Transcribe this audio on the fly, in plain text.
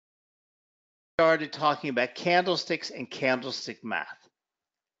started talking about candlesticks and candlestick math.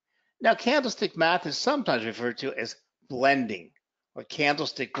 Now, candlestick math is sometimes referred to as blending or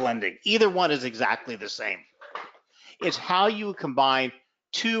candlestick blending. Either one is exactly the same. It's how you combine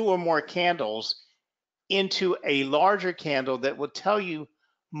two or more candles into a larger candle that will tell you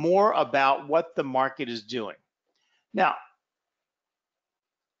more about what the market is doing. Now,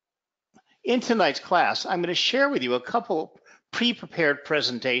 in tonight's class, I'm going to share with you a couple pre-prepared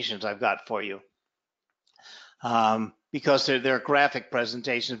presentations I've got for you because they're graphic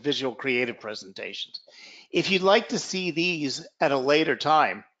presentations, visual creative presentations. If you'd like to see these at a later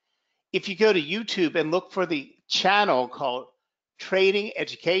time, if you go to YouTube and look for the channel called Trading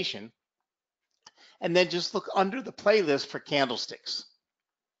Education, and then just look under the playlist for candlesticks.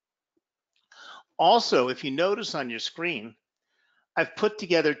 Also, if you notice on your screen, I've put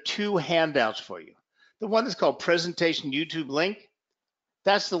together two handouts for you. The one that's called Presentation YouTube Link.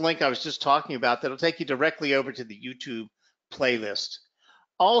 That's the link I was just talking about. That'll take you directly over to the YouTube playlist.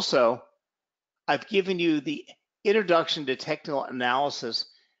 Also, I've given you the Introduction to Technical Analysis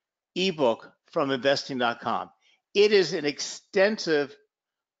ebook from investing.com. It is an extensive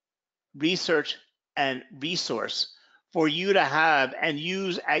research and resource for you to have and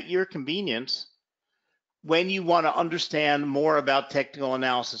use at your convenience when you want to understand more about technical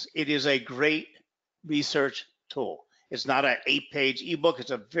analysis. It is a great research tool. It's not an 8-page ebook.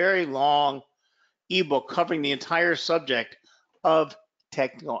 It's a very long ebook covering the entire subject of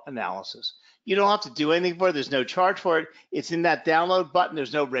technical analysis. You don't have to do anything for it. There's no charge for it. It's in that download button.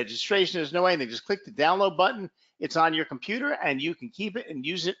 There's no registration. There's no anything. Just click the download button. It's on your computer and you can keep it and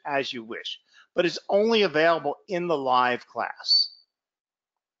use it as you wish. But it's only available in the live class.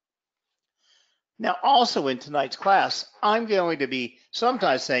 Now, also in tonight's class, I'm going to be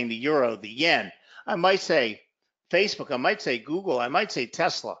sometimes saying the euro, the yen. I might say Facebook. I might say Google. I might say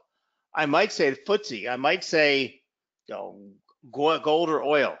Tesla. I might say FTSE. I might say gold or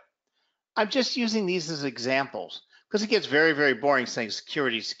oil. I'm just using these as examples because it gets very, very boring saying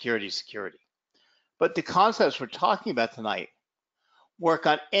security, security, security. But the concepts we're talking about tonight work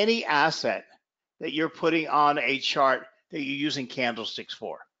on any asset that you're putting on a chart that you're using candlesticks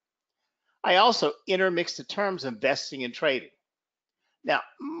for. I also intermix the terms investing and trading. Now,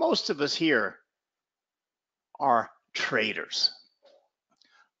 most of us here are traders.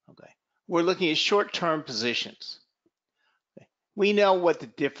 Okay, we're looking at short-term positions. Okay. We know what the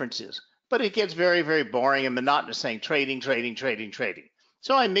difference is, but it gets very, very boring and monotonous saying trading, trading, trading, trading.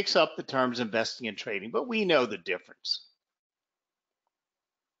 So I mix up the terms investing and trading, but we know the difference.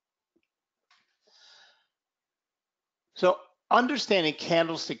 So understanding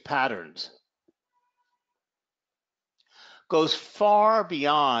candlestick patterns goes far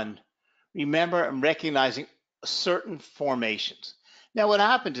beyond remember and recognizing certain formations. Now, what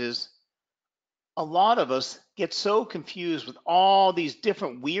happens is a lot of us get so confused with all these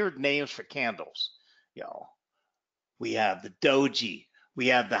different weird names for candles. You know, we have the doji, we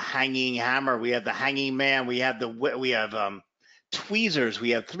have the hanging hammer, we have the hanging man, we have tweezers, we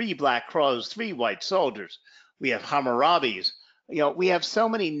have 3 black crows, 3 white soldiers, we have Hammurabis. You know, we have so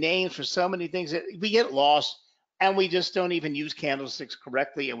many names for so many things that we get lost and we just don't even use candlesticks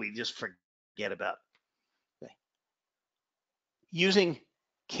correctly and we just forget about it. Okay. Using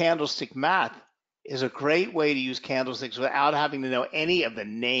candlestick math is a great way to use candlesticks without having to know any of the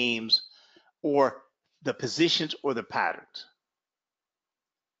names or the positions or the patterns.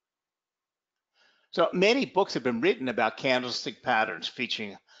 So many books have been written about candlestick patterns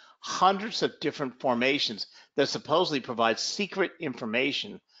featuring hundreds of different formations that supposedly provide secret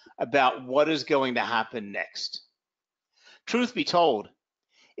information about what is going to happen next. Truth be told,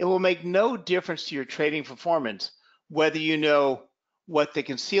 it will make no difference to your trading performance whether you know what the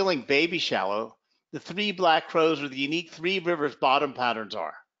concealing baby shallow, the 3 black crows, or the unique 3 rivers bottom patterns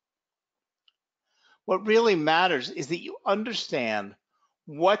are. What really matters is that you understand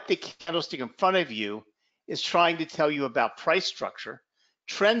what the candlestick in front of you is trying to tell you about price structure,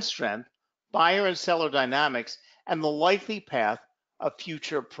 trend strength, buyer and seller dynamics, and the likely path of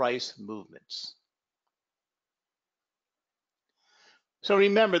future price movements. So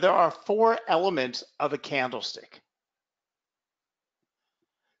remember, there are 4 elements of a candlestick.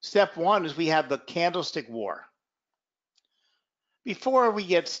 Step 1 is we have the candlestick war. Before we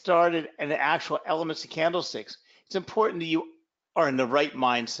get started in the actual elements of candlesticks, it's important that you are in the right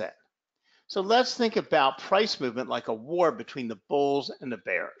mindset. So let's think about price movement like a war between the bulls and the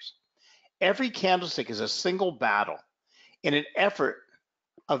bears. Every candlestick is a single battle in an effort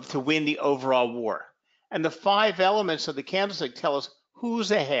to win the overall war. And the 5 elements of the candlestick tell us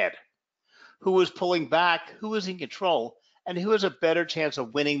who's ahead, who is pulling back, who is in control, and who has a better chance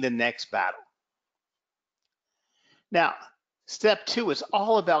of winning the next battle. Now, step 2 is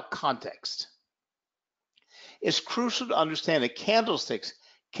all about context. It's crucial to understand that candlesticks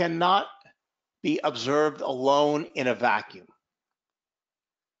cannot be observed alone in a vacuum.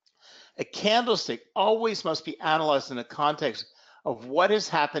 A candlestick always must be analyzed in the context of what has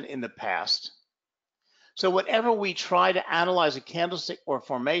happened in the past. So whenever we try to analyze a candlestick or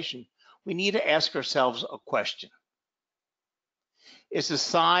formation, we need to ask ourselves a question. Is the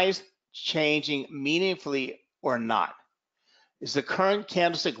size changing meaningfully or not? Is the current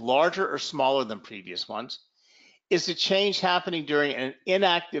candlestick larger or smaller than previous ones? Is the change happening during an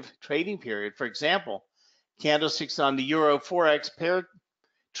inactive trading period? For example, candlesticks on the Euro Forex pair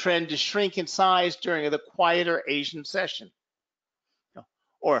trend to shrink in size during the quieter Asian session.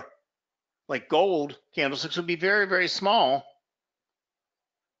 Or like gold, candlesticks would be very, very small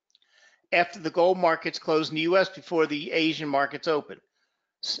after the gold markets close in the US before the Asian markets open.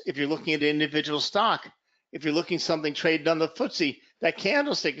 If you're looking at an individual stock, if you're looking at something traded on the FTSE, that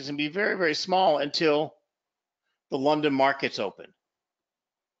candlestick is going to be very, very small until the London markets open.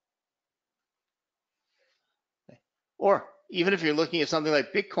 Or even if you're looking at something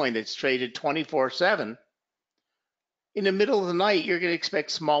like Bitcoin that's traded 24/7, in the middle of the night, you're going to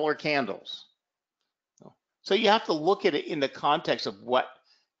expect smaller candles. So you have to look at it in the context of what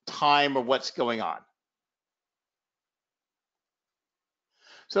time or what's going on.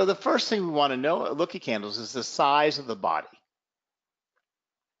 So the first thing we want to know, look at candles, is the size of the body.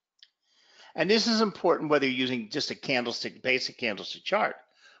 And this is important whether you're using just a candlestick, basic candlestick chart,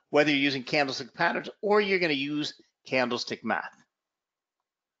 whether you're using candlestick patterns, or you're going to use candlestick math.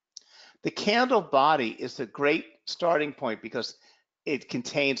 The candle body is a great starting point because it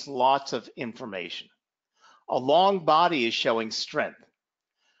contains lots of information. A long body is showing strength.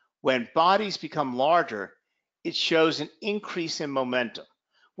 When bodies become larger, it shows an increase in momentum.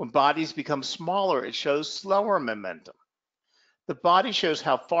 When bodies become smaller, it shows slower momentum. The body shows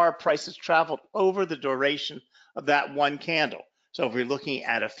how far prices traveled over the duration of that one candle. So if we're looking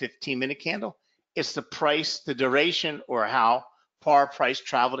at a 15-minute candle, it's the price, the duration, or how far price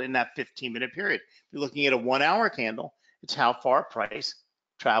traveled in that 15-minute period. If you're looking at a 1-hour candle, it's how far price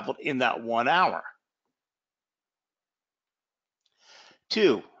traveled in that 1 hour.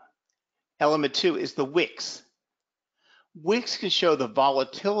 Element 2 is the wicks. Wicks can show the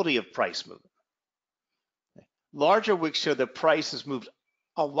volatility of price movement. Larger wicks show that price has moved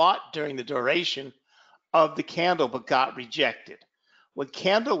a lot during the duration of the candle but got rejected. When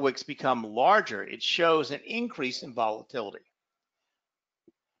candle wicks become larger, it shows an increase in volatility.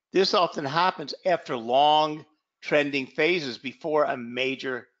 This often happens after long trending phases before a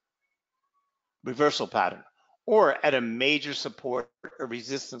major reversal pattern or at a major support or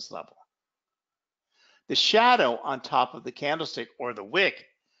resistance level. The shadow on top of the candlestick or the wick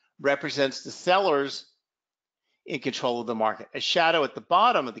represents the sellers in control of the market. A shadow at the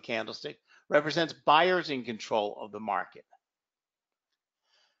bottom of the candlestick represents buyers in control of the market.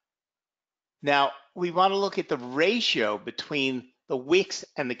 Now, we want to look at the ratio between the wicks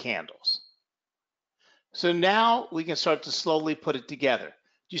and the candles. So now we can start to slowly put it together.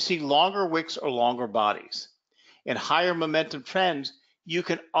 Do you see longer wicks or longer bodies? In higher momentum trends, you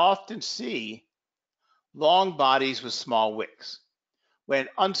can often see long bodies with small wicks. When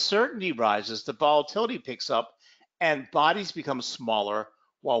uncertainty rises, the volatility picks up and bodies become smaller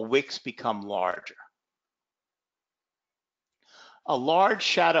while wicks become larger. A large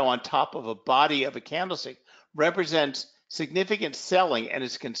shadow on top of a body of a candlestick represents significant selling and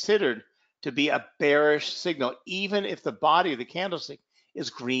is considered to be a bearish signal, even if the body of the candlestick is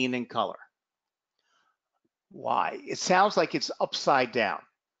green in color. Why? It sounds like it's upside down.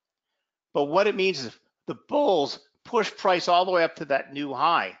 But what it means is the bulls push price all the way up to that new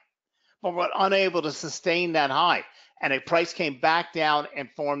high, but were unable to sustain that high. And a price came back down and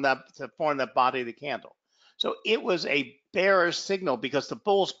formed that body of the candle. So it was a bearish signal because the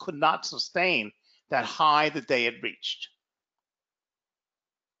bulls could not sustain that high that they had reached.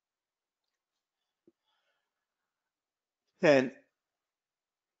 Then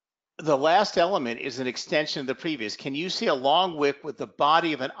the last element is an extension of the previous. Can you see a long wick with the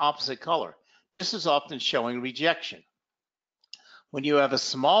body of an opposite color? This is often showing rejection. When you have a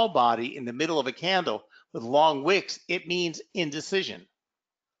small body in the middle of a candle with long wicks, it means indecision.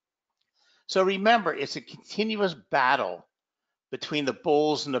 So remember, it's a continuous battle between the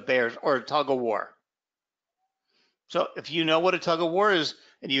bulls and the bears, or a tug of war. So if you know what a tug of war is,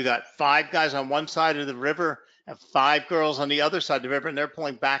 and you got 5 guys on one side of the river and 5 girls on the other side of the river, and they're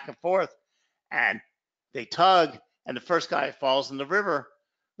pulling back and forth, and they tug, and the first guy falls in the river,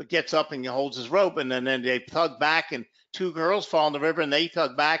 but gets up and he holds his rope, and then they tug back, and 2 girls fall in the river, and they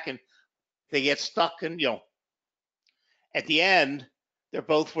tug back, and they get stuck, and At the end, they're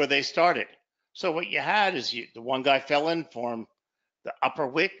both where they started. So what you had is the one guy fell in, formed the upper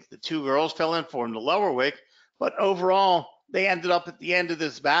wick, the two girls fell in, formed the lower wick, but overall, they ended up at the end of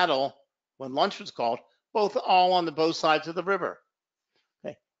this battle, when lunch was called, both all on the both sides of the river.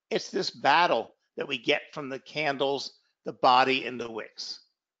 Okay. It's this battle that we get from the candles, the body, and the wicks.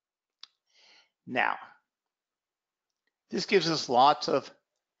 Now, this gives us lots of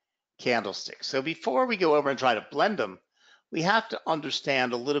candlesticks. So before we go over and try to blend them, we have to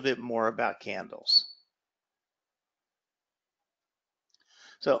understand a little bit more about candles.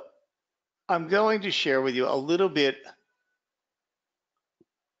 So I'm going to share with you a little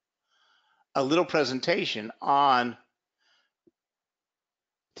presentation on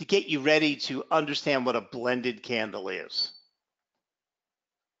to get you ready to understand what a blended candle is.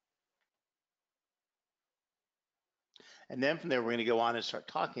 And then from there, we're going to go on and start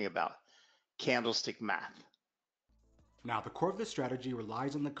talking about candlestick math. Now, the core of this strategy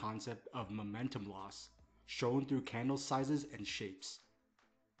relies on the concept of momentum loss, shown through candle sizes and shapes,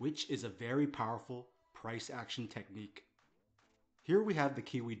 which is a very powerful price action technique. Here we have the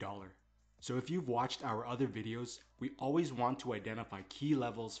Kiwi dollar. So if you've watched our other videos, we always want to identify key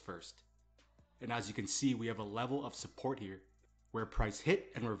levels first. And as you can see, we have a level of support here, where price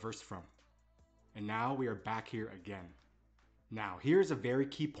hit and reversed from. And now we are back here again. Now, here's a very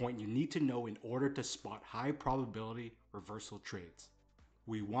key point you need to know in order to spot high probability reversal trades.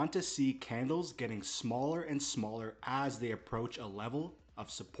 We want to see candles getting smaller and smaller as they approach a level of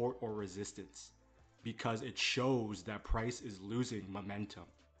support or resistance, because it shows that price is losing momentum.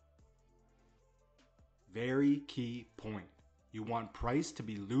 Very key point. You want price to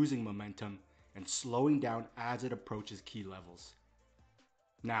be losing momentum and slowing down as it approaches key levels.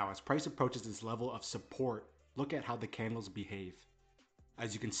 Now, as price approaches this level of support, look at how the candles behave.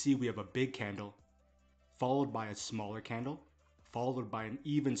 As you can see, we have a big candle, followed by a smaller candle, followed by an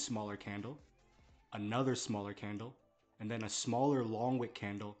even smaller candle, another smaller candle, and then a smaller long wick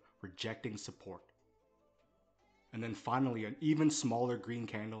candle rejecting support. And then finally, an even smaller green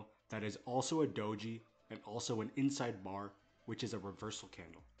candle that is also a doji and also an inside bar, which is a reversal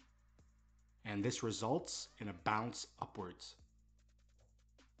candle. And this results in a bounce upwards.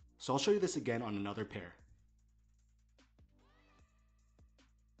 So I'll show you this again on another pair.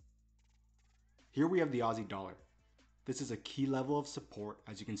 Here we have the Aussie dollar. This is a key level of support.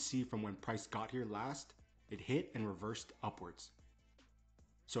 As you can see from when price got here last, it hit and reversed upwards.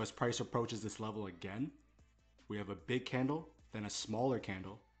 So as price approaches this level again, we have a big candle, then a smaller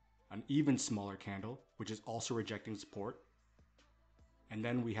candle, an even smaller candle, which is also rejecting support. And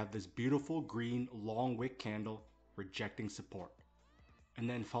then we have this beautiful green long wick candle rejecting support. And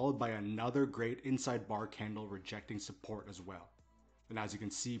then followed by another great inside bar candle rejecting support as well. And as you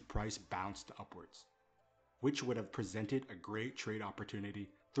can see, price bounced upwards, which would have presented a great trade opportunity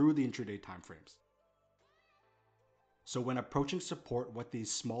through the intraday timeframes. So when approaching support, what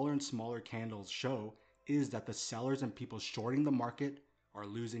these smaller and smaller candles show is that the sellers and people shorting the market are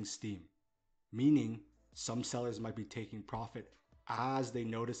losing steam, meaning some sellers might be taking profit as they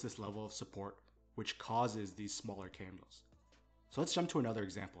notice this level of support, which causes these smaller candles. So let's jump to another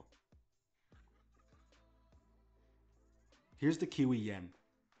example. Here's the Kiwi yen.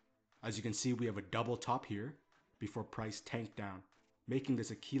 As you can see, we have a double top here before price tanked down, making this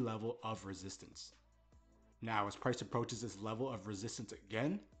a key level of resistance. Now, as price approaches this level of resistance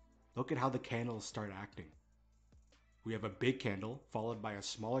again, look at how the candles start acting. We have a big candle followed by a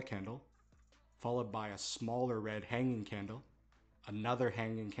smaller candle, followed by a smaller red hanging candle, another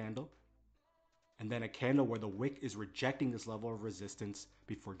hanging candle, and then a candle where the wick is rejecting this level of resistance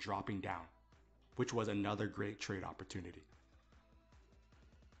before dropping down, which was another great trade opportunity.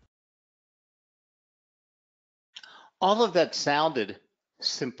 All of that sounded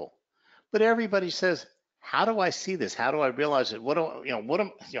simple, but everybody says, how do I see this? How do I realize it?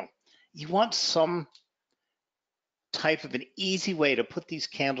 You want some type of an easy way to put these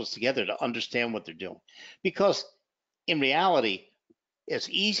candles together to understand what they're doing. Because in reality, it's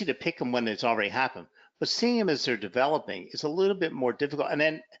easy to pick them when it's already happened, but seeing them as they're developing is a little bit more difficult, and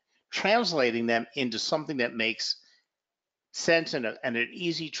then translating them into something that makes sense and an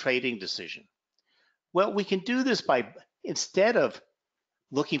easy trading decision. Well, we can do this by, instead of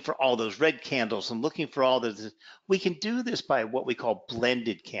looking for all those red candles and looking for all this, we can do this by what we call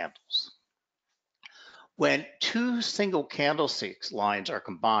blended candles. When two single candlesticks lines are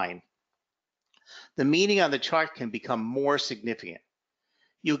combined, the meaning on the chart can become more significant.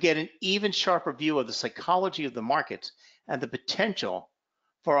 You'll get an even sharper view of the psychology of the markets and the potential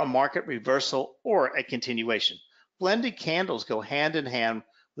for a market reversal or a continuation. Blended candles go hand in hand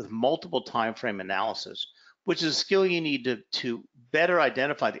with multiple time frame analysis, which is a skill you need to better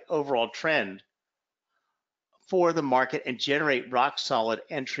identify the overall trend for the market and generate rock solid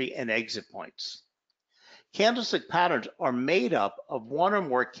entry and exit points. Candlestick patterns are made up of one or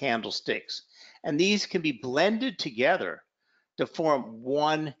more candlesticks, and these can be blended together to form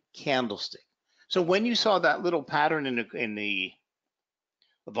one candlestick. So when you saw that little pattern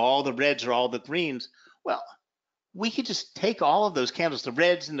of all the reds or all the greens, well, we could just take all of those candles, the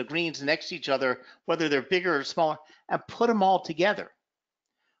reds and the greens next to each other, whether they're bigger or smaller, and put them all together.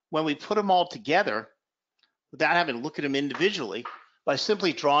 When we put them all together, without having to look at them individually, by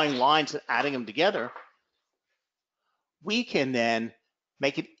simply drawing lines and adding them together, we can then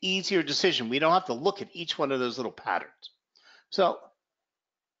make an easier decision. We don't have to look at each one of those little patterns. So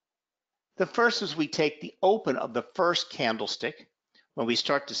the first is we take the open of the first candlestick when we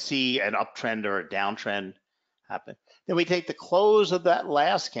start to see an uptrend or a downtrend happen. Then we take the close of that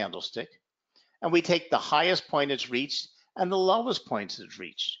last candlestick, and we take the highest point it's reached and the lowest points it's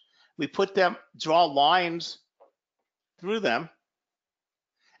reached. We put them, draw lines through them,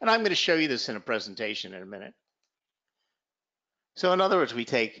 and I'm going to show you this in a presentation in a minute. So in other words,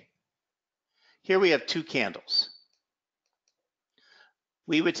 here we have two candles.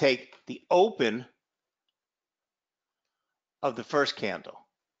 We would take the open of the first candle.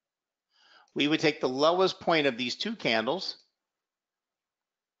 We would take the lowest point of these two candles.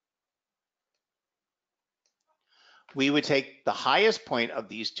 We would take the highest point of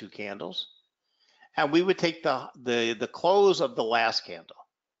these two candles, and we would take the close of the last candle.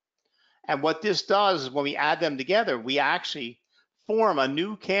 And what this does is when we add them together, we actually form a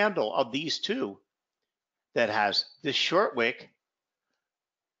new candle of these two that has this short wick,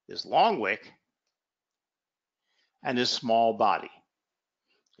 this long wick, and this small body.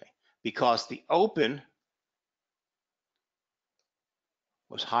 Okay. Because the open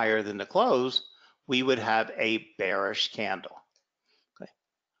was higher than the close, we would have a bearish candle. Okay.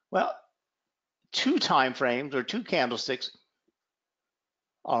 Well, two time frames or two candlesticks,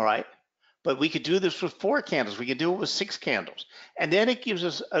 all right, but we could do this with 4 candles. We could do it with 6 candles. And then it gives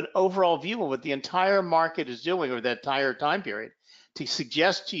us an overall view of what the entire market is doing over that entire time period to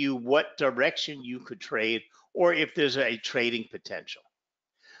suggest to you what direction you could trade or if there's a trading potential.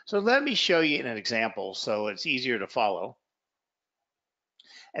 So let me show you an example so it's easier to follow.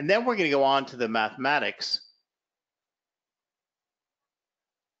 And then we're going to go on to the mathematics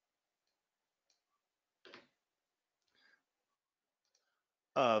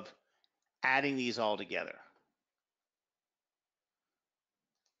of adding these all together.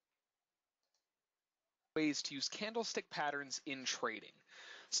 Ways to use candlestick patterns in trading.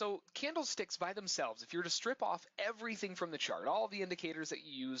 So candlesticks by themselves, if you're to strip off everything from the chart, all the indicators that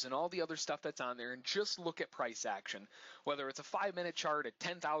you use and all the other stuff that's on there and just look at price action, whether it's a 5-minute chart, a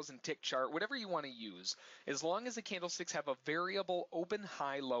 10,000 tick chart, whatever you want to use, as long as the candlesticks have a variable open,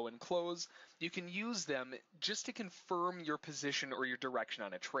 high, low, and close, you can use them just to confirm your position or your direction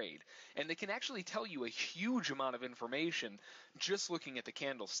on a trade. And they can actually tell you a huge amount of information just looking at the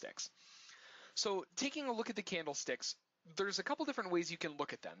candlesticks. So taking a look at the candlesticks, there's a couple different ways you can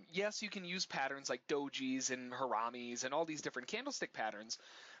look at them. Yes, you can use patterns like dojis and haramis and all these different candlestick patterns,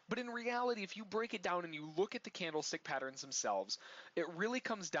 but in reality, if you break it down and you look at the candlestick patterns themselves, it really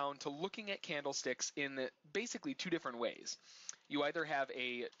comes down to looking at candlesticks in basically 2 different ways. You either have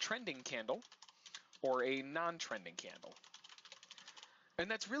a trending candle or a non-trending candle. And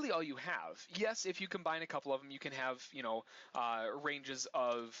that's really all you have. Yes, if you combine a couple of them, you can have, ranges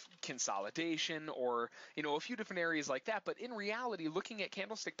of consolidation or, a few different areas like that. But in reality, looking at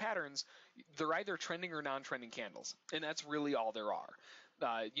candlestick patterns, they're either trending or non-trending candles. And that's really all there are.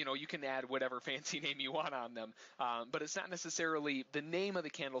 You can add whatever fancy name you want on them, but it's not necessarily the name of the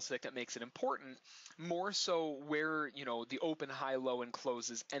candlestick that makes it important, more so where, the open, high, low, and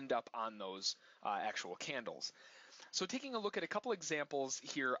closes end up on those actual candles. So taking a look at a couple examples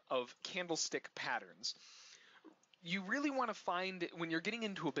here of candlestick patterns, you really want to find, when you're getting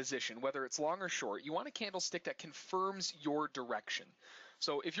into a position, whether it's long or short, you want a candlestick that confirms your direction.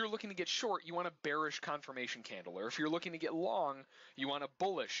 So if you're looking to get short, you want a bearish confirmation candle, or if you're looking to get long, you want a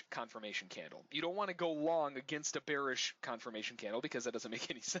bullish confirmation candle. You don't want to go long against a bearish confirmation candle because that doesn't make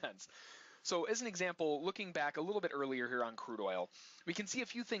any sense. So as an example, looking back a little bit earlier here on crude oil, we can see a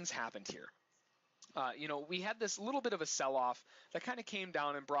few things happened here. We had this little bit of a sell-off that kind of came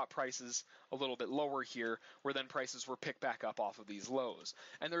down and brought prices a little bit lower here, where then prices were picked back up off of these lows.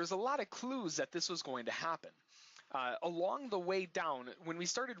 And there's a lot of clues that this was going to happen. Along the way down, when we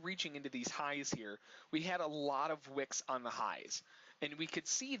started reaching into these highs here, we had a lot of wicks on the highs. And we could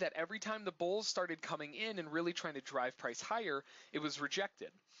see that every time the bulls started coming in and really trying to drive price higher, it was rejected.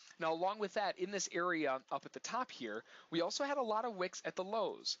 Now, along with that, in this area up at the top here, we also had a lot of wicks at the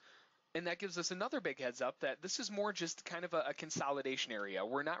lows. And that gives us another big heads up that this is more just kind of a consolidation area.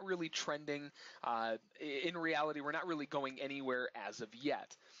 We're not really trending. In reality, we're not really going anywhere as of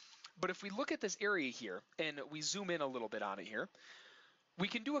yet. But if we look at this area here and we zoom in a little bit on it here, we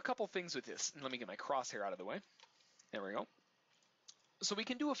can do a couple things with this. And let me get my crosshair out of the way. There we go. So we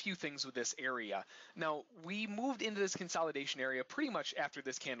can do a few things with this area. Now, we moved into this consolidation area pretty much after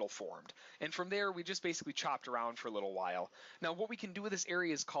this candle formed. And from there, we just basically chopped around for a little while. Now, what we can do with this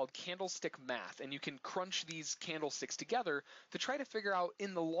area is called candlestick math. And you can crunch these candlesticks together to try to figure out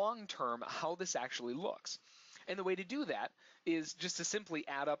in the long term how this actually looks. And the way to do that is just to simply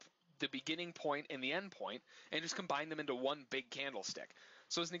add up the beginning point and the end point and just combine them into one big candlestick.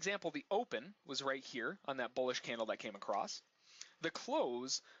 So as an example, the open was right here on that bullish candle that came across. The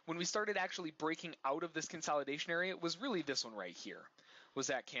close, when we started actually breaking out of this consolidation area, was really this one right here, was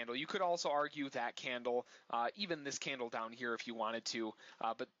that candle. You could also argue that candle, even this candle down here if you wanted to,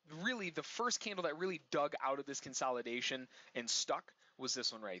 but really the first candle that really dug out of this consolidation and stuck was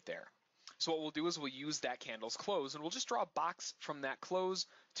this one right there. So what we'll do is we'll use that candle's close, and we'll just draw a box from that close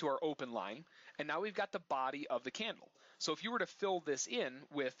to our open line, and now we've got the body of the candle. So if you were to fill this in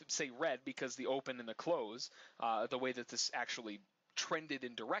with, say, red, because the open and the close, the way that this actually trended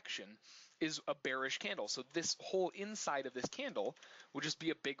in direction is a bearish candle. So this whole inside of this candle will just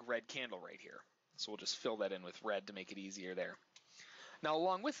be a big red candle right here. So we'll just fill that in with red to make it easier there. Now,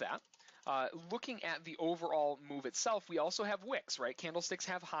 along with that, looking at the overall move itself, we also have wicks, right? Candlesticks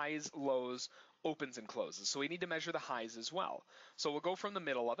have highs, lows, opens, and closes. So we need to measure the highs as well. So we'll go from the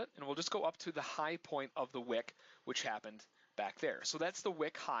middle of it, and we'll just go up to the high point of the wick, which happened back there. So that's the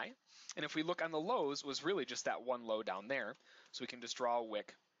wick high. And if we look on the lows, was really just that one low down there. So we can just draw a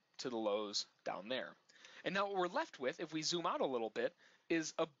wick to the lows down there. And now what we're left with, if we zoom out a little bit,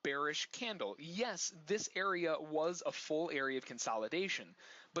 is a bearish candle. Yes, this area was a full area of consolidation,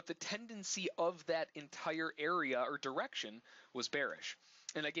 but the tendency of that entire area or direction was bearish.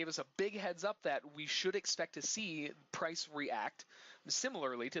 And that gave us a big heads up that we should expect to see price react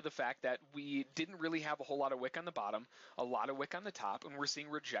similarly to the fact that we didn't really have a whole lot of wick on the bottom, a lot of wick on the top, and we're seeing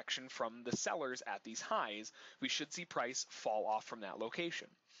rejection from the sellers at these highs. We should see price fall off from that location.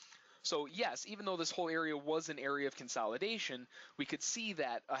 So yes, even though this whole area was an area of consolidation, we could see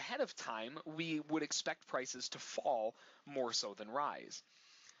that ahead of time we would expect prices to fall more so than rise.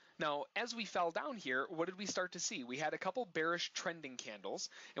 Now, as we fell down here, what did we start to see? We had a couple bearish trending candles,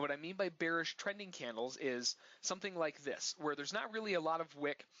 and what I mean by bearish trending candles is something like this, where there's not really a lot of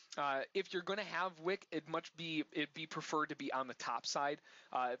wick. If you're going to have wick, it'd be preferred to be on the top side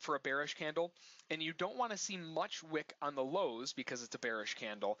for a bearish candle, and you don't want to see much wick on the lows because it's a bearish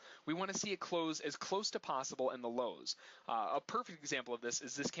candle. We want to see it close as close to possible in the lows. A perfect example of this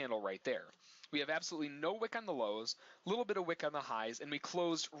is this candle right there. We have absolutely no wick on the lows, a little bit of wick on the highs, and we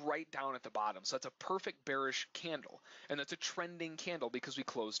closed right down at the bottom. So that's a perfect bearish candle, and that's a trending candle because we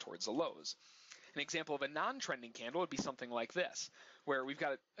closed towards the lows. An example of a non-trending candle would be something like this, where we've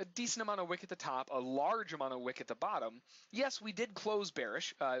got a decent amount of wick at the top, a large amount of wick at the bottom. Yes, we did close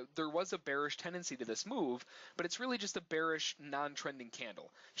bearish. There was a bearish tendency to this move, but it's really just a bearish non-trending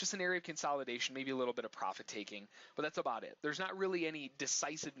candle. Just an area of consolidation, maybe a little bit of profit taking, but that's about it. There's not really any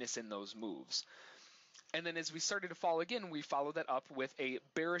decisiveness in those moves. And then as we started to fall again, we followed that up with a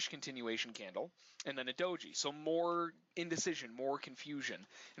bearish continuation candle and then a doji. So more indecision, more confusion.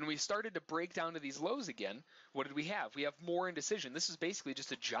 And we started to break down to these lows again. What did we have? We have more indecision. This is basically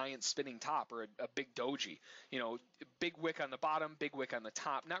just a giant spinning top or a big doji. You know, big wick on the bottom, big wick on the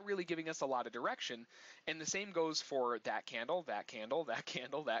top, not really giving us a lot of direction. And the same goes for that candle, that candle, that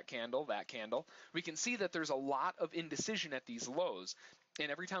candle, that candle, that candle. We can see that there's a lot of indecision at these lows. And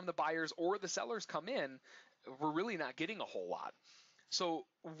every time the buyers or the sellers come in, we're really not getting a whole lot. So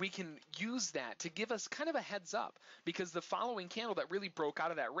we can use that to give us kind of a heads up, because the following candle that really broke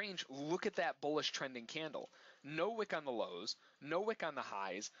out of that range, look at that bullish trending candle. No wick on the lows, no wick on the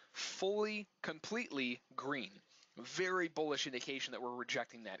highs, fully, completely green. Very bullish indication that we're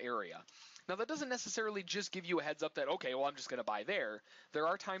rejecting that area. Now, that doesn't necessarily just give you a heads up that, okay, well, I'm just going to buy there. There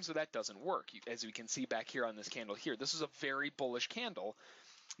are times where that doesn't work, as we can see back here on this candle here. This is a very bullish candle,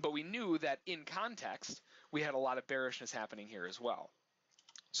 but we knew that in context, we had a lot of bearishness happening here as well.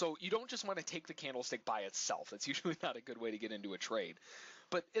 So you don't just want to take the candlestick by itself. That's usually not a good way to get into a trade.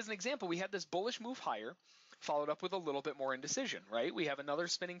 But as an example, we had this bullish move higher, followed up with a little bit more indecision, right? We have another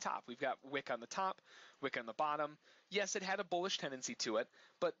spinning top. We've got wick on the top, wick on the bottom. Yes, it had a bullish tendency to it,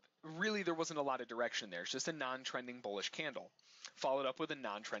 but really there wasn't a lot of direction there. It's just a non-trending bullish candle, followed up with a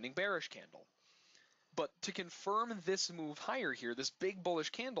non-trending bearish candle. But to confirm this move higher here, this big bullish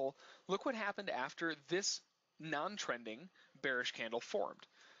candle, look what happened after this non-trending bearish candle formed.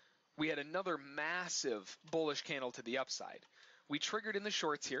 We had another massive bullish candle to the upside. We triggered in the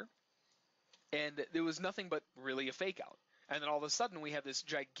shorts here, and there was nothing but really a fake out. And then all of a sudden we have this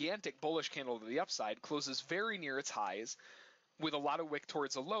gigantic bullish candle to the upside, closes very near its highs with a lot of wick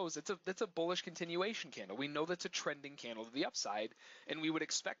towards the lows. That's a bullish continuation candle. We know that's a trending candle to the upside, and we would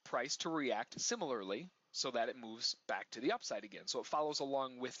expect price to react similarly so that it moves back to the upside again. So it follows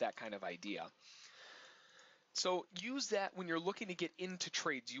along with that kind of idea. So use that when you're looking to get into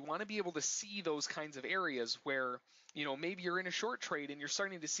trades. You want to be able to see those kinds of areas where, maybe you're in a short trade and you're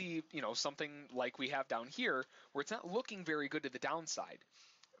starting to see, something like we have down here where it's not looking very good to the downside.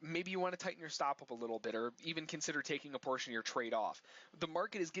 Maybe you want to tighten your stop up a little bit, or even consider taking a portion of your trade off. The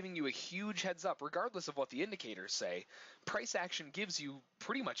market is giving you a huge heads up, regardless of what the indicators say. Price action gives you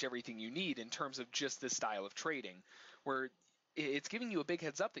pretty much everything you need in terms of just this style of trading, where it's giving you a big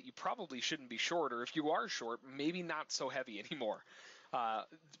heads up that you probably shouldn't be short, or if you are short, maybe not so heavy anymore.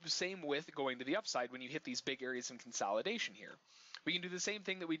 Same with going to the upside when you hit these big areas of consolidation here. We can do the same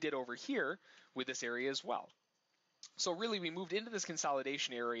thing that we did over here with this area as well. So really, we moved into this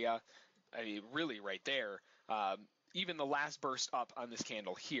consolidation area, really right there, even the last burst up on this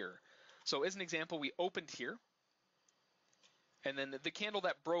candle here. So as an example, we opened here, and then the candle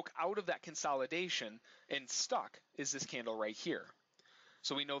that broke out of that consolidation and stuck is this candle right here.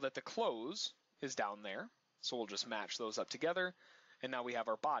 So we know that the close is down there, so we'll just match those up together, and now we have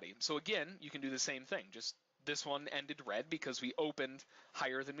our body. So again, you can do the same thing. Just this one ended red because we opened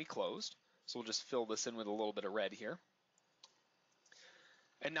higher than we closed. So we'll just fill this in with a little bit of red here.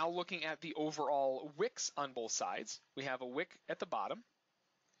 And now looking at the overall wicks on both sides, we have a wick at the bottom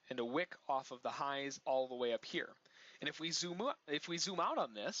and a wick off of the highs all the way up here. And if we zoom out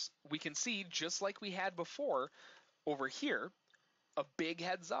on this, we can see, just like we had before over here, a big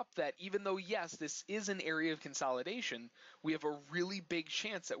heads up that even though, yes, this is an area of consolidation, we have a really big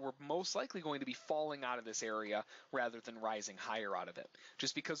chance that we're most likely going to be falling out of this area rather than rising higher out of it.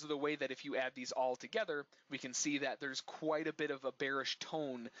 Just because of the way that if you add these all together, we can see that there's quite a bit of a bearish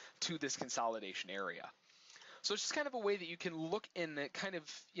tone to this consolidation area. So it's just kind of a way that you can look and kind of,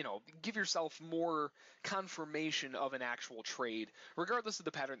 give yourself more confirmation of an actual trade, regardless of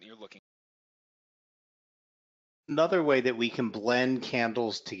the pattern that you're looking. Another way that we can blend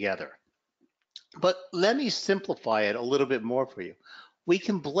candles together. But let me simplify it a little bit more for you. We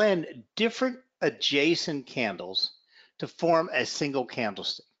can blend different adjacent candles to form a single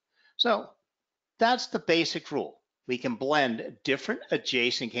candlestick. So that's the basic rule. We can blend different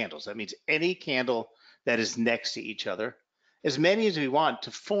adjacent candles. That means any candle that is next to each other, as many as we want,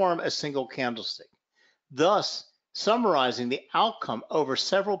 to form a single candlestick, thus summarizing the outcome over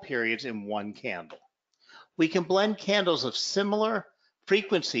several periods in one candle. We can blend candles of similar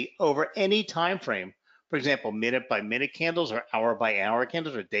frequency over any time frame. For example, minute by minute candles, or hour by hour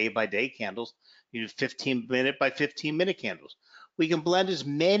candles, or day by day candles. You use 15 minute by 15 minute candles. We can blend as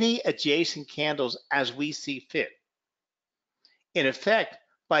many adjacent candles as we see fit. In effect,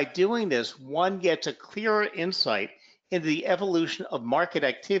 by doing this, one gets a clearer insight into the evolution of market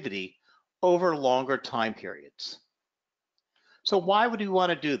activity over longer time periods. So why would we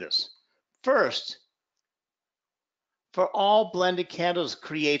want to do this? First, for all blended candles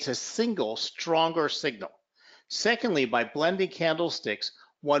creates a single, stronger signal. Secondly, by blending candlesticks,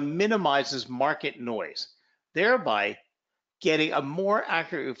 one minimizes market noise, thereby getting a more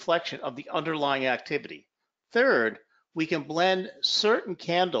accurate reflection of the underlying activity. Third, we can blend certain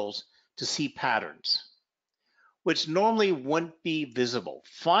candles to see patterns, which normally wouldn't be visible.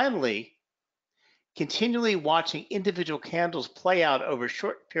 Finally, continually watching individual candles play out over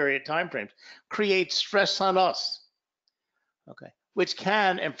short period time frames creates stress on us. Okay, which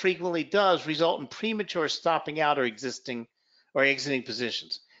can and frequently does result in premature stopping out or exiting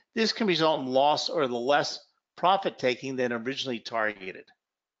positions. This can result in loss or the less profit taking than originally targeted.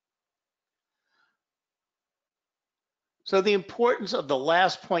 So the importance of the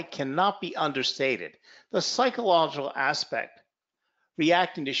last point cannot be understated. The psychological aspect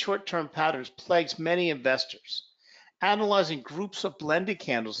reacting to short-term patterns plagues many investors. Analyzing groups of blended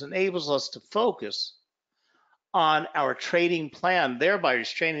candles enables us to focus on our trading plan, thereby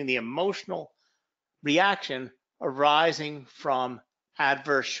restraining the emotional reaction arising from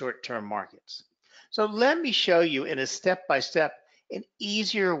adverse short-term markets. So let me show you in a step-by-step an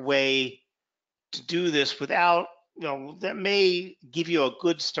easier way to do this without, that may give you a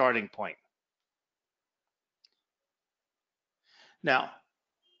good starting point. Now,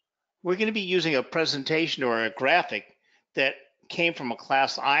 we're going to be using a presentation or a graphic that came from a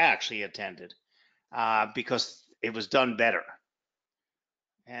class I actually attended. because it was done better.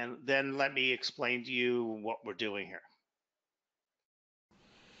 And then let me explain to you what we're doing here.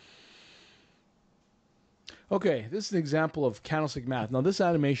 Okay, this is an example of candlestick math. Now, this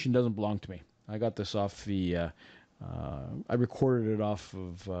animation doesn't belong to me. I got this off I recorded it off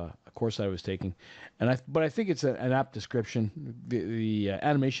of a course I was taking, but I think it's an apt description. The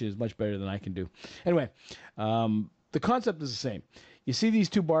animation is much better than I can do. Anyway, the concept is the same. You see these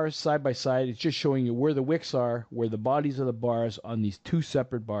two bars side by side. It's just showing you where the wicks are, where the bodies of the bars on these two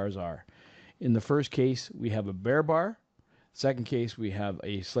separate bars are. In the first case, we have a bear bar. Second case, we have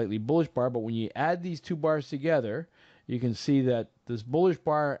a slightly bullish bar, but when you add these two bars together, you can see that this bullish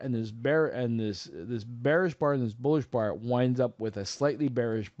bar and this bearish bar and this bullish bar winds up with a slightly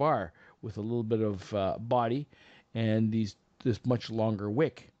bearish bar with a little bit of body and this much longer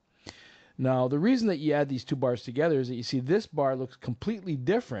wick. Now, the reason that you add these two bars together is that you see this bar looks completely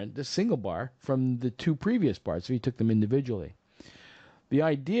different, this single bar, from the two previous bars, so you took them individually. The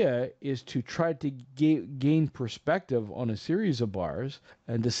idea is to try to gain perspective on a series of bars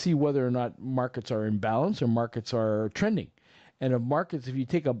and to see whether or not markets are in balance or markets are trending. And if you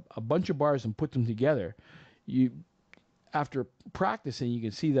take a bunch of bars and put them together, after practicing, you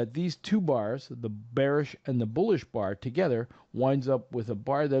can see that these two bars, the bearish and the bullish bar together, winds up with a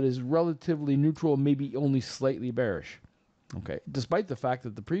bar that is relatively neutral, maybe only slightly bearish. Okay, despite the fact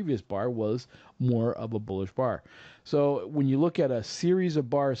that the previous bar was more of a bullish bar. So when you look at a series of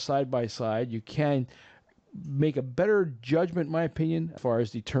bars side by side, you can make a better judgment, in my opinion, as far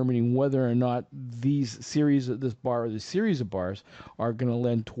as determining whether or not this series of bars are going to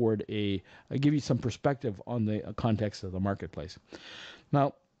lend toward give you some perspective on the context of the marketplace.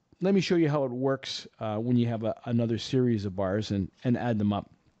 Now, let me show you how it works when you have another series of bars and add them up.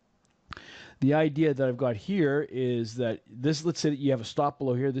 The idea that I've got here is that let's say that you have a stop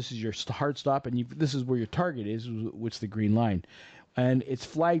below here. This is your hard stop, and this is where your target is, which is the green line. And it's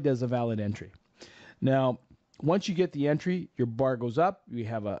flagged as a valid entry. Now, once you get the entry, your bar goes up. You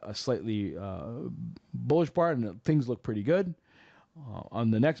have a slightly bullish bar, and things look pretty good.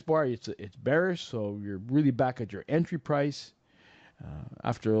 On the next bar, it's bearish, so you're really back at your entry price.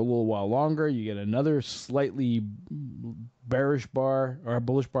 After a little while longer, you get another slightly bearish bar, or a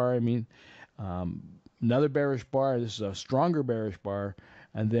bullish bar, I mean. Another bearish bar. This is a stronger bearish bar,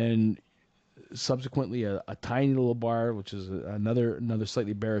 and then subsequently a tiny little bar, which is another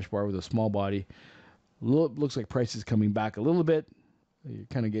slightly bearish bar with a small body. Looks like price is coming back a little bit. You're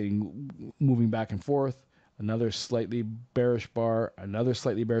kind of moving back and forth. Another slightly bearish bar, another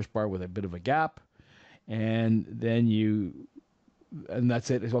slightly bearish bar with a bit of a gap, and that's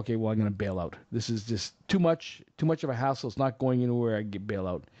it. It's okay. Well, I'm going to bail out. This is just too much of a hassle. It's not going anywhere. I get bail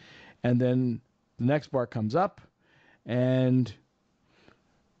out. And then the next bar comes up, and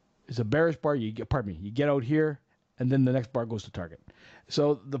it's a bearish bar. You get out here, and then the next bar goes to target.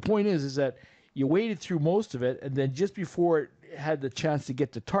 So the point is that you waited through most of it, and then just before it had the chance to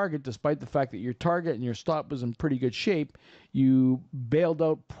get to target, despite the fact that your target and your stop was in pretty good shape, you bailed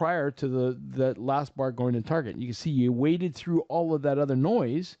out prior to that last bar going to target. You can see you waited through all of that other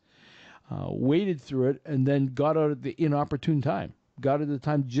noise, waited through it, and then got out at the inopportune time. Got at the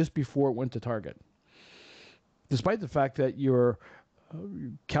time just before it went to target. Despite the fact that your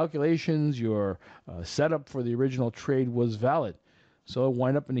calculations, your setup for the original trade was valid. So it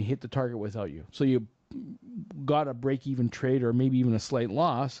wind up and it hit the target without you. So you got a break-even trade or maybe even a slight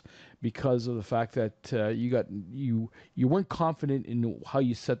loss because of the fact that you weren't confident in how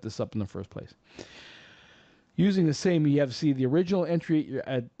you set this up in the first place. Using the same, you have to see the original entry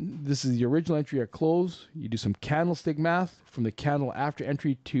this is the original entry at close. You do some candlestick math from the candle after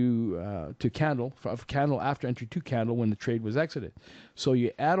entry to candle, from candle after entry to candle when the trade was exited. So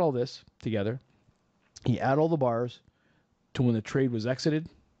you add all this together. You add all the bars to when the trade was exited,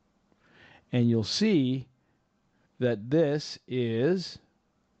 and you'll see that this is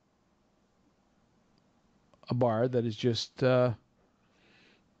a bar that is just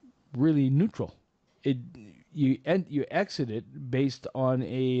really neutral. You exit it based on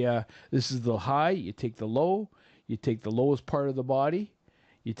this is the high, you take the low, you take the lowest part of the body,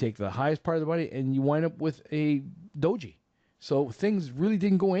 you take the highest part of the body, and you wind up with a doji. So things really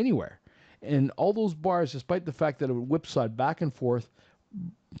didn't go anywhere. And all those bars, despite the fact that it whipsawed back and forth,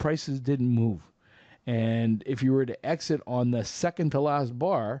 prices didn't move. And if you were to exit on the second to last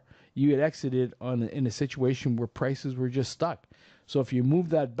bar, you had exited in a situation where prices were just stuck. So if you move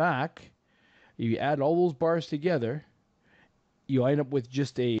that back, you add all those bars together, you end up with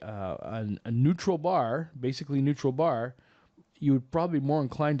just a neutral bar, basically neutral bar. You would probably be more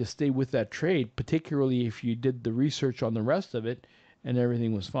inclined to stay with that trade, particularly if you did the research on the rest of it and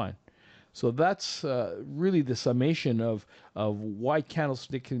everything was fine. So that's really the summation of why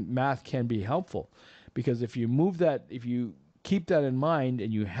candlestick math can be helpful, because if you move that, if you keep that in mind,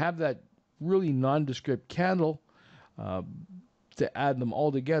 and you have that really nondescript candle to add them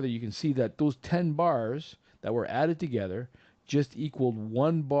all together, you can see that those 10 bars that were added together just equaled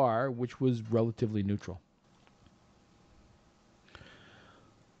 1 bar, which was relatively neutral.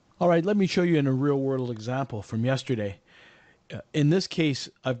 All right, let me show you in a real world example from yesterday. In this case,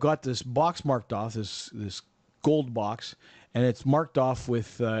 I've got this box marked off, this gold box, and it's marked off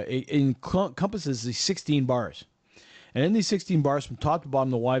with, it encompasses these 16 bars. And in these 16 bars, from top to bottom,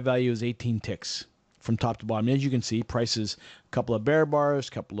 the Y value is 18 ticks from top to bottom. As you can see, prices, a couple of bear bars,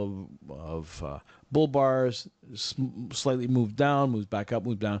 a couple of bull bars, slightly moved down, moves back up,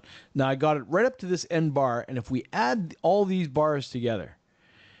 moved down. Now I got it right up to this end bar, and if we add all these bars together,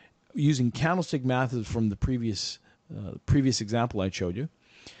 using candlestick math from the previous example I showed you,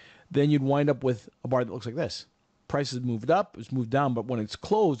 then you'd wind up with a bar that looks like this. Prices moved up, it's moved down, but when it's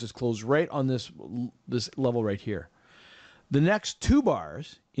closed right on this level right here. The next 2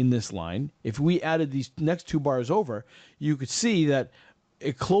 bars in this line, if we added these next 2 bars over, you could see that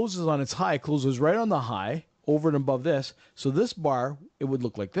it closes on its high, closes right on the high, over and above this. So this bar, it would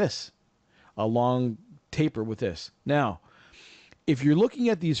look like this, a long taper with this. Now, if you're looking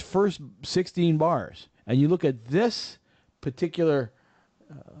at these first 16 bars, and you look at this particular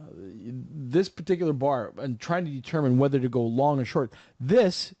bar and trying to determine whether to go long or short,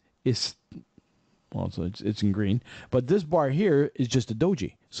 this is, well, so it's in green, but this bar here is just a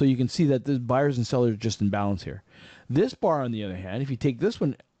doji. So you can see that the buyers and sellers are just in balance here. This bar, on the other hand, if you take this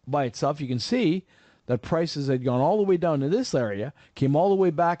one by itself, you can see that prices had gone all the way down to this area, came all the way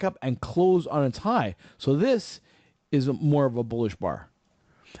back up, and closed on its high. So this is more of a bullish bar.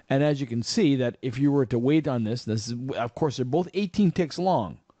 And as you can see, that if you were to wait on this is, of course, they're both 18 ticks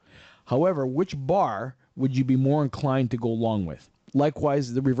long. However, which bar would you be more inclined to go long with?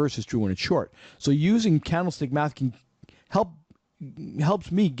 Likewise, the reverse is true when it's short. So using candlestick math can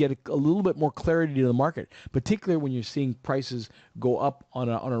helps me get a little bit more clarity to the market, particularly when you're seeing prices go up on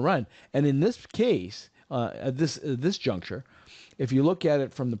a run. And in this case, at this juncture, if you look at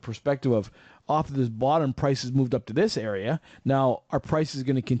it from the perspective of off of this bottom, prices moved up to this area. Now our price is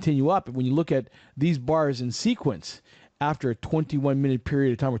going to continue up. And when you look at these bars in sequence, after a 21-minute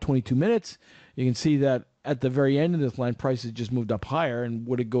period of time, or 22 minutes, you can see that at the very end of this line, prices just moved up higher. And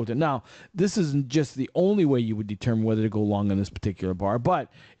would it go to, now this isn't just the only way you would determine whether to go long on this particular bar, but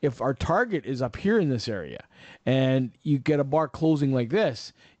if our target is up here in this area and you get a bar closing like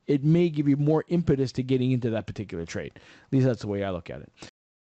this, it may give you more impetus to getting into that particular trade. At least that's the way I look at it.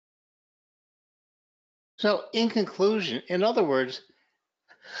 So in conclusion, in other words,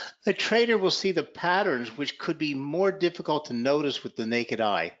 the trader will see the patterns which could be more difficult to notice with the naked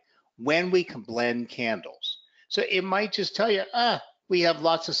eye when we can blend candles. So it might just tell you, we have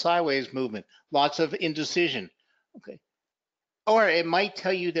lots of sideways movement, lots of indecision. Okay. Or it might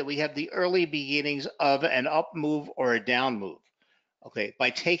tell you that we have the early beginnings of an up move or a down move. Okay,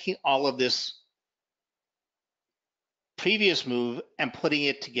 by taking all of this previous move and putting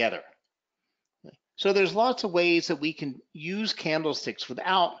it together. So there's lots of ways that we can use candlesticks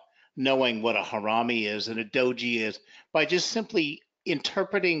without knowing what a harami is and a doji is, by just simply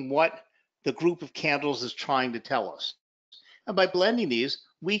interpreting what the group of candles is trying to tell us. And by blending these,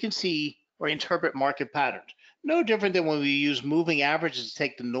 we can see or interpret market patterns. No different than when we use moving averages to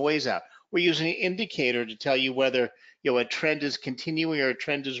take the noise out. We're using an indicator to tell you whether a trend is continuing or a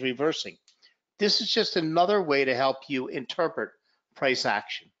trend is reversing. This is just another way to help you interpret price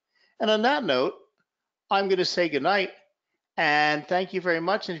action. And on that note, I'm going to say goodnight and thank you very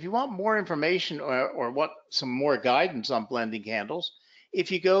much. And if you want more information or want some more guidance on blending candles,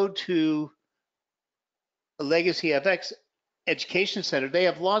 if you go to Legacy FX Education Center, they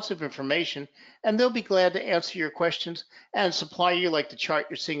have lots of information and they'll be glad to answer your questions and supply you, like the chart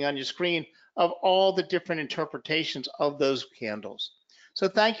you're seeing on your screen, of all the different interpretations of those candles. So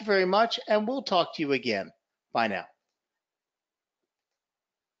thank you very much, and we'll talk to you again. Bye now.